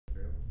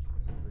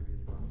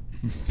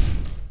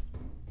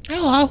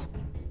Hello.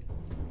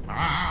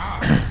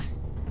 Ah!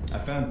 I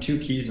found 2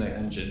 keys in the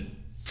engine.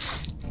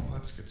 Well,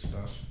 that's good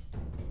stuff.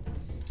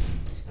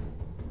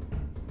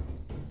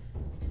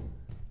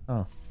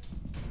 Oh.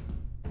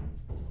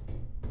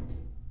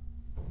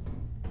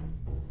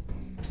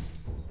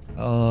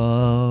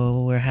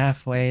 Oh, we're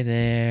halfway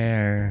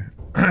there.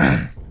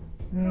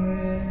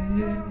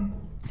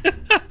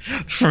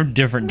 From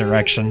different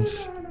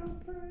directions.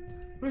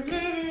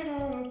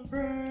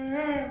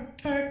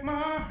 Take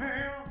my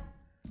hand.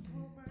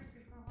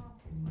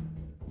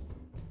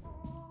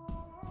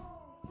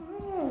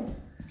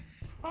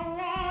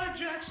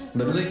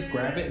 Literally,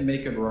 grab it and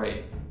make it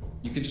right.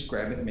 You could just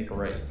grab it and make a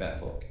right, you fat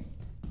fuck.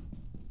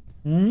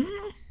 Hmm?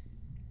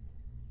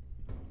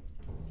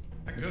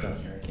 I What's could down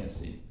have. here? I can't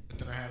see. But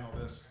then I had all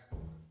this.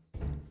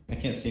 I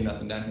can't see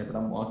nothing down here, but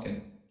I'm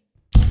walking.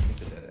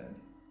 It's a dead end.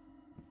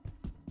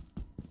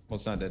 Well,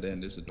 it's not a dead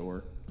end, it's a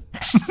door.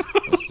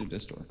 Let's do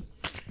this door.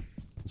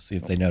 Let's see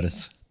if they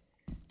notice.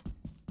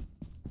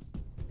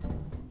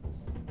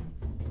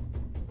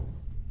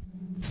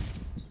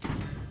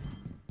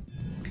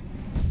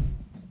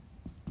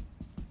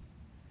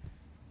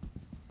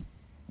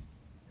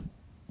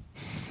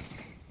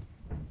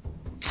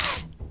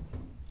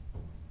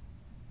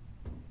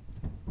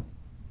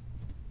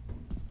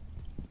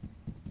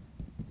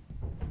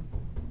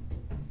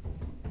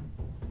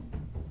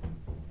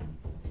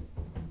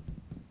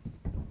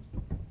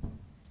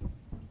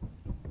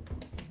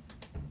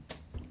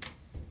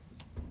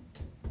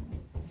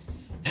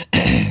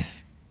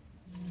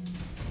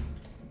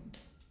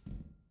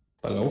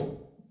 Hello?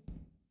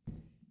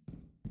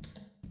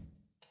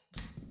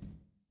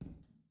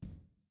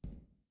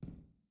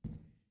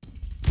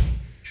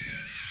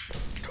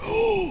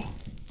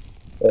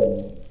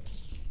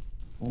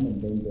 I'm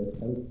in danger.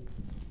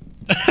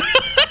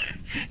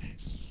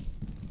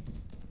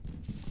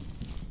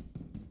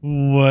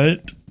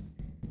 What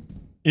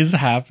is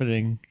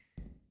happening?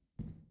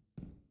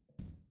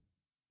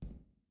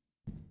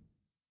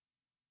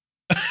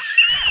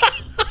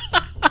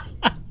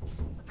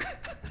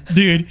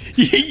 Dude,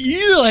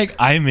 you're like,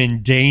 I'm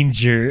in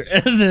danger.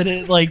 And then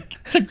it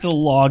like took the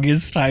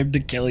longest time to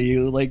kill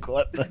you. Like,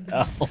 what the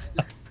hell?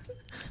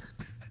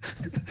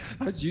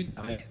 How'd you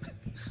die?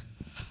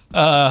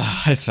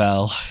 I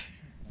fell.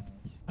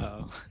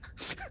 Oh.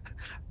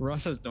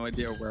 Ross has no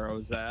idea where I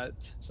was at,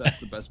 so that's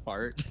the best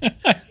part.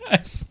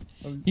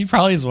 He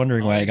probably is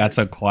wondering why it got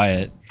so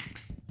quiet.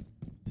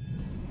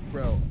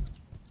 Bro,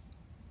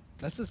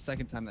 that's the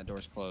second time that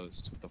door's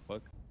closed. What the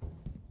fuck?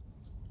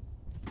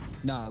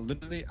 Nah, I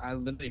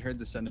literally heard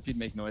the centipede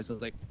make noise. I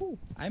was like, ooh,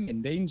 I'm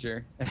in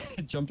danger.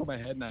 It jumped on my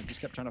head and I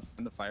just kept trying to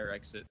find the fire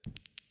exit.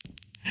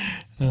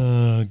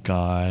 Oh,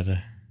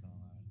 God.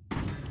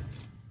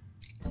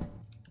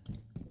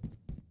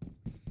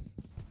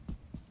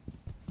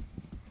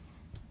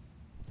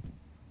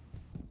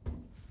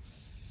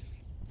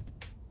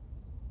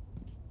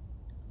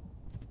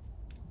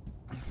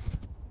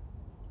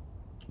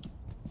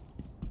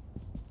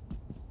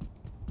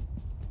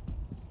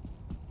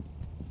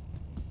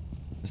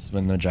 This is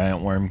when the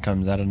giant worm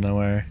comes out of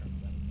nowhere.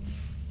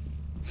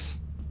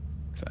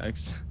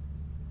 Facts.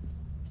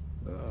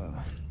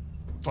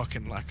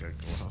 Fucking lack of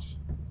glove.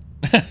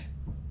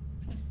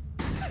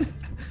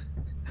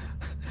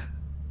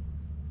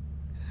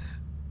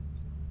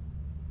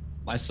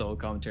 My solo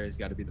commentary's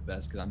got to be the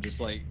best because I'm just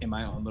like in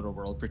my own little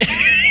world pretending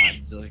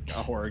I'm not like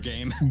a horror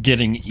game.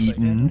 Getting Just like,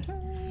 eaten.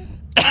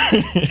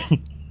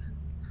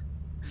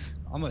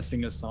 I'm gonna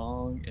sing a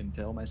song and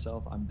tell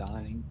myself I'm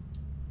dying,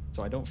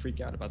 so I don't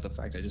freak out about the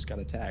fact I just got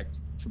attacked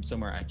from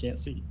somewhere I can't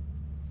see.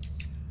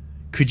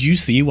 Could you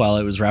see while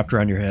it was wrapped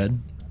around your head?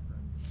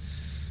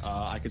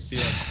 I could see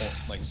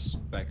like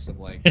specks of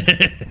like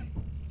the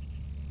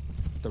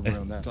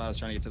room. That's why I was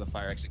trying to get to the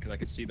fire exit because I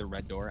could see the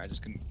red door. I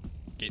just couldn't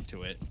get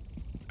to it.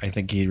 I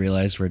think he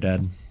realized we're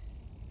dead.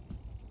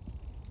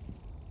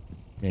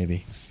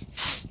 Maybe.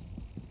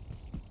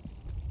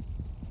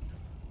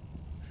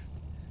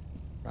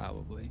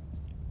 Probably.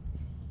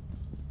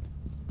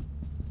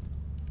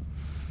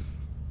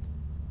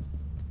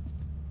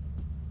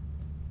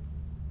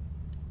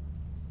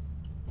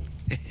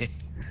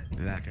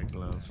 Lack of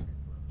glove.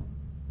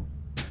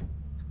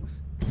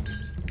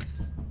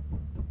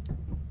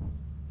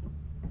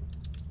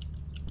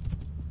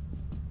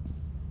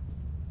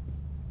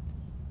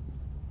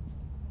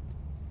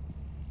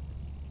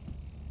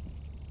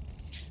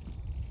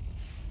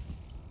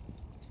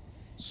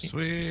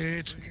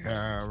 Sweet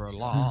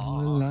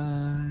Caroline.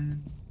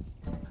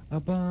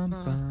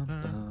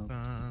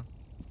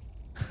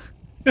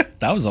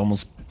 That was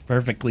almost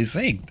perfectly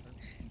synced.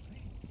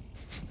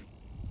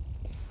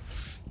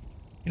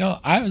 You know,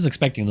 I was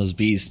expecting those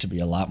bees to be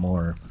a lot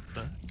more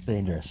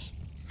dangerous.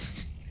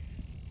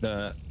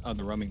 The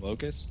roaming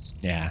locusts.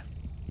 Yeah.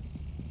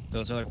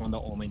 Those are like one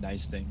of the only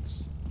nice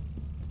things.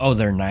 Oh,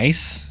 they're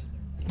nice?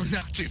 We're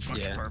not too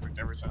fucking Yeah. perfect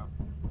every time.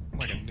 I'm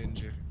like a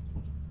ninja.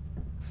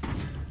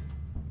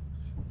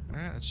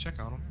 Alright, let's check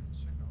on him.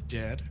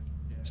 Dead.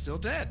 Still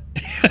dead.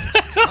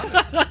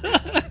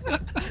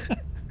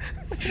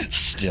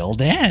 still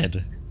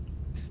dead.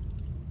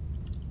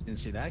 Didn't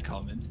see that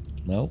coming.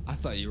 Nope. I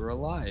thought you were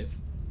alive.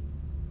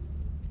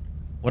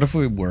 What if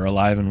we were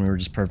alive and we were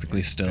just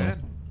perfectly still?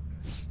 Dead.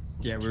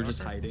 Yeah, we were just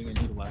Shocker. hiding and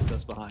he left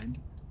us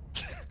behind.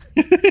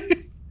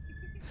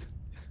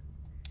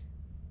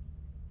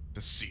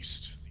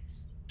 Deceased.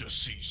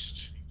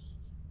 Deceased.